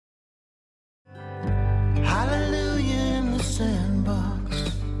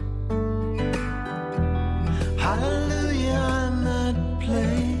sandbox. Hallelujah, I'm at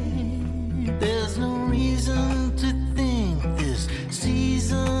play. There's no reason to think this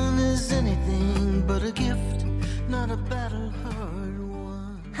season is anything but a gift, not a battle-hard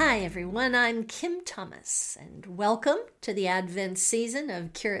one. Hi everyone, I'm Kim Thomas, and welcome to the Advent season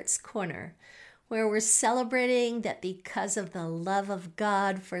of Curate's Corner, where we're celebrating that because of the love of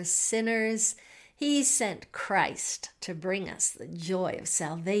God for sinners, He sent Christ to bring us the joy of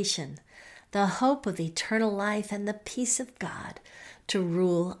salvation, the hope of eternal life, and the peace of God to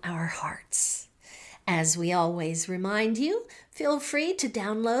rule our hearts. As we always remind you, feel free to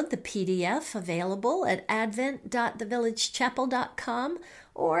download the PDF available at advent.thevillagechapel.com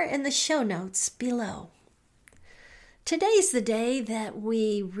or in the show notes below. Today's the day that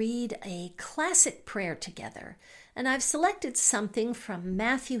we read a classic prayer together, and I've selected something from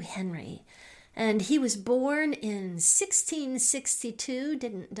Matthew Henry. And he was born in 1662,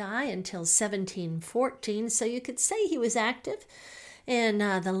 didn't die until 1714, so you could say he was active in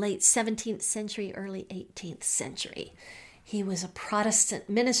the late 17th century, early 18th century. He was a Protestant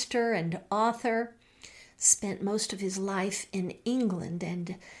minister and author, spent most of his life in England,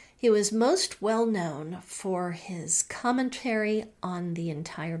 and he was most well known for his commentary on the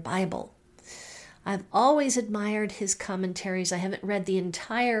entire Bible. I've always admired his commentaries. I haven't read the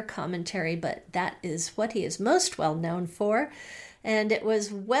entire commentary, but that is what he is most well known for. And it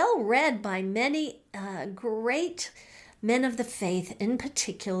was well read by many great men of the faith, in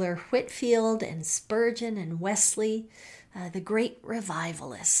particular Whitefield and Spurgeon and Wesley, the great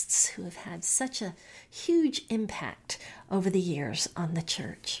revivalists who have had such a huge impact over the years on the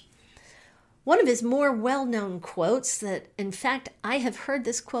church. One of his more well-known quotes that, in fact, I have heard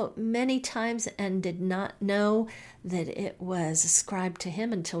this quote many times and did not know that it was ascribed to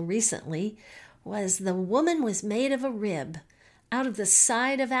him until recently, was, "The woman was made of a rib, out of the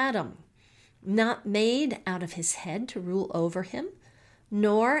side of Adam, not made out of his head to rule over him,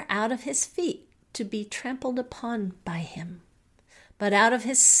 nor out of his feet to be trampled upon by him, but out of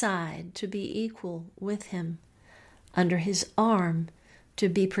his side to be equal with him, under his arm to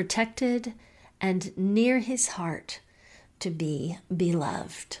be protected, and near his heart to be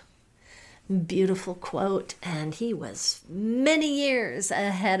beloved." Beautiful quote, and he was many years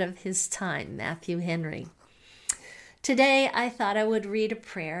ahead of his time, Matthew Henry. Today, I thought I would read a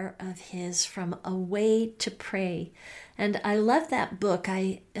prayer of his from A Way to Pray, and I love that book.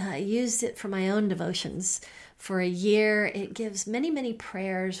 I used it for my own devotions for a year. It gives many, many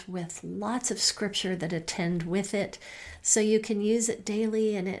prayers with lots of scripture that attend with it. So you can use it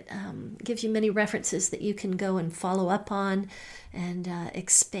daily, and it gives you many references that you can go and follow up on and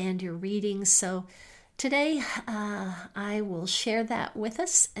expand your reading. So today I will share that with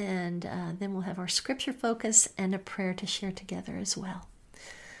us, and then we'll have our scripture focus and a prayer to share together as well.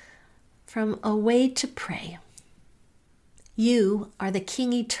 From A Way to Pray. You are the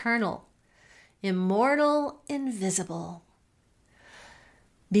King eternal, immortal, invisible.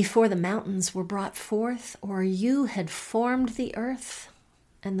 Before the mountains were brought forth, or you had formed the earth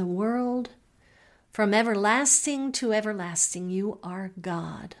and the world, from everlasting to everlasting, you are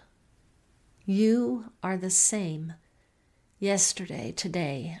God. You are the same, yesterday,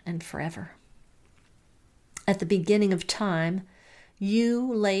 today, and forever. At the beginning of time,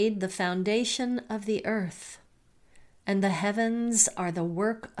 you laid the foundation of the earth, and the heavens are the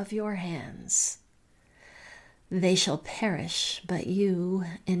work of your hands. They shall perish, but you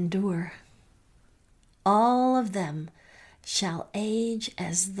endure. All of them shall age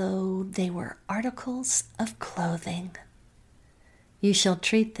as though they were articles of clothing. You shall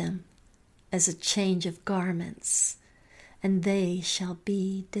treat them as a change of garments, and they shall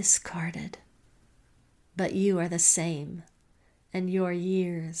be discarded. But you are the same, and your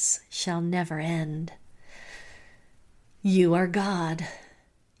years shall never end. You are God.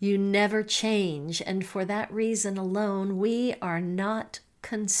 You never change, and for that reason alone, we are not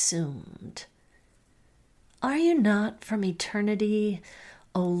consumed. Are you not from eternity,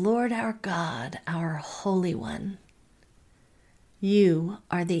 O Lord our God, our Holy One? You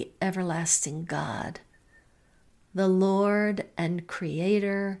are the everlasting God, the Lord and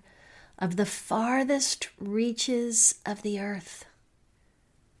Creator of the farthest reaches of the earth.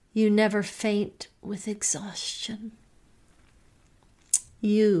 You never faint with exhaustion.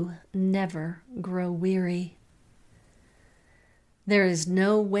 You never grow weary. There is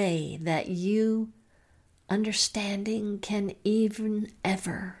no way that you, understanding, can even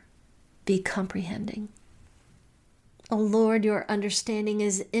ever be comprehending. O Lord, your understanding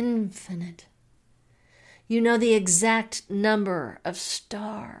is infinite. You know the exact number of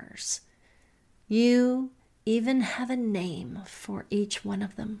stars. You even have a name for each one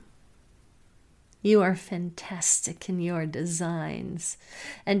of them. You are fantastic in your designs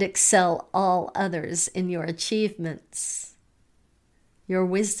and excel all others in your achievements. Your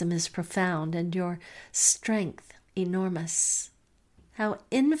wisdom is profound and your strength enormous. How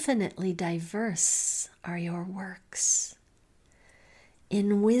infinitely diverse are your works.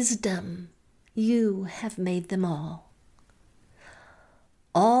 In wisdom, you have made them all.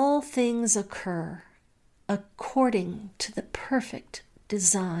 All things occur according to the perfect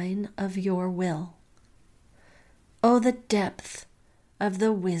design of your will. Oh, the depth of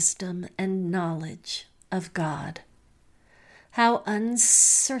the wisdom and knowledge of God. How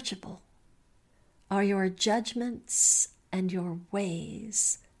unsearchable are your judgments and your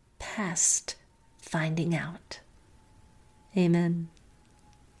ways past finding out. Amen.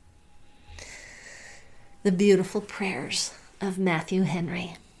 The beautiful prayers of Matthew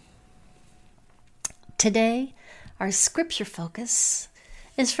Henry. Today, our scripture focus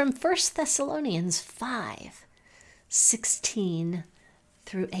is from 1 Thessalonians 5:16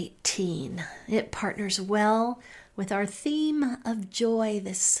 through 18. It partners well with our theme of joy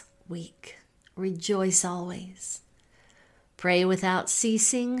this week. Rejoice always. Pray without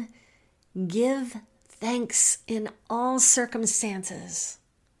ceasing. Give thanks in all circumstances.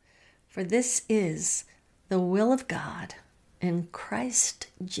 For this is the will of God in Christ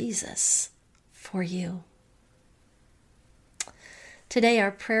Jesus for you. Today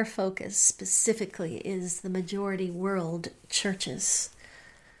our prayer focus specifically is the majority world churches.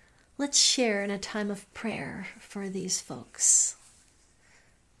 Let's share in a time of prayer for these folks.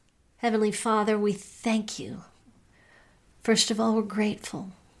 Heavenly Father, we thank you. First of all, we're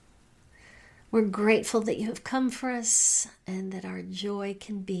grateful. We're grateful that you have come for us and that our joy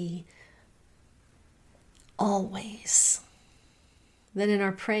can be always. That in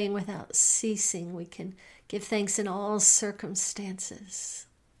our praying without ceasing, we can give thanks in all circumstances.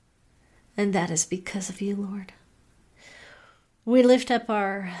 And that is because of you, Lord. We lift up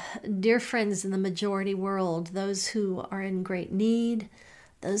our dear friends in the majority world, those who are in great need,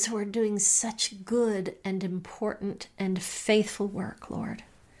 those who are doing such good and important and faithful work, Lord.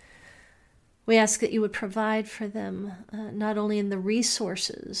 We ask that you would provide for them, not only in the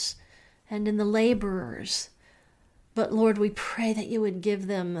resources and in the laborers, but Lord, we pray that you would give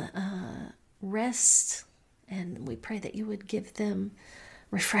them rest, and we pray that you would give them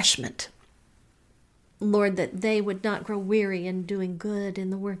refreshment. Lord, that they would not grow weary in doing good in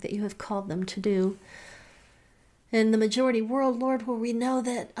the work that you have called them to do. In the majority world, Lord, where we know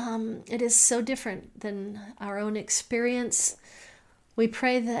that it is so different than our own experience, we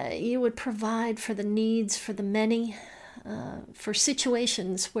pray that you would provide for the needs for the many, for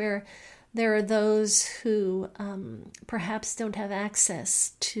situations where there are those who perhaps don't have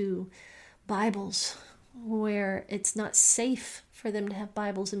access to Bibles, where it's not safe for them to have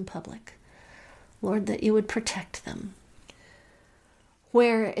Bibles in public. Lord, that you would protect them.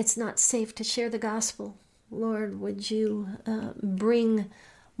 Where it's not safe to share the gospel, Lord, would you bring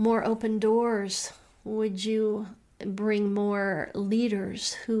more open doors? Would you bring more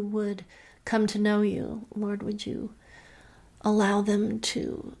leaders who would come to know you? Lord, would you allow them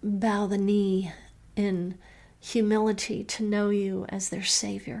to bow the knee in humility to know you as their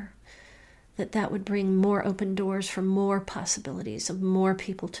Savior? That would bring more open doors for more possibilities of more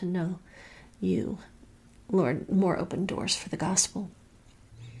people to know you. Lord, more open doors for the gospel.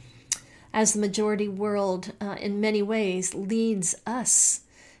 As the majority world, in many ways, leads us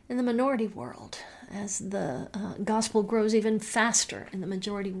in the minority world, as the gospel grows even faster in the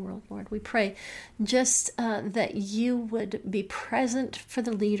majority world, Lord, we pray just that you would be present for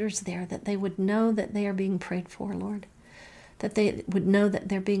the leaders there, that they would know that they are being prayed for, Lord, that they would know that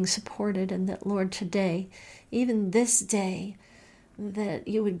they're being supported, and that, Lord, today, even this day, that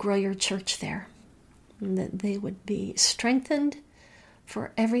you would grow your church there, and that they would be strengthened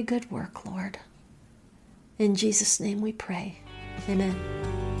for every good work, Lord. In Jesus' name we pray. Amen.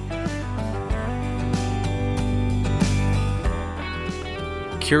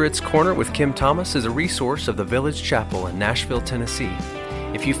 Curate's Corner with Kim Thomas is a resource of the Village Chapel in Nashville, Tennessee.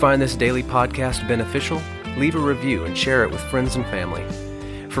 If you find this daily podcast beneficial, leave a review and share it with friends and family.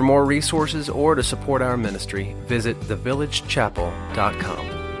 For more resources or to support our ministry, visit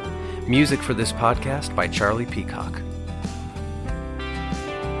thevillagechapel.com. Music for this podcast by Charlie Peacock.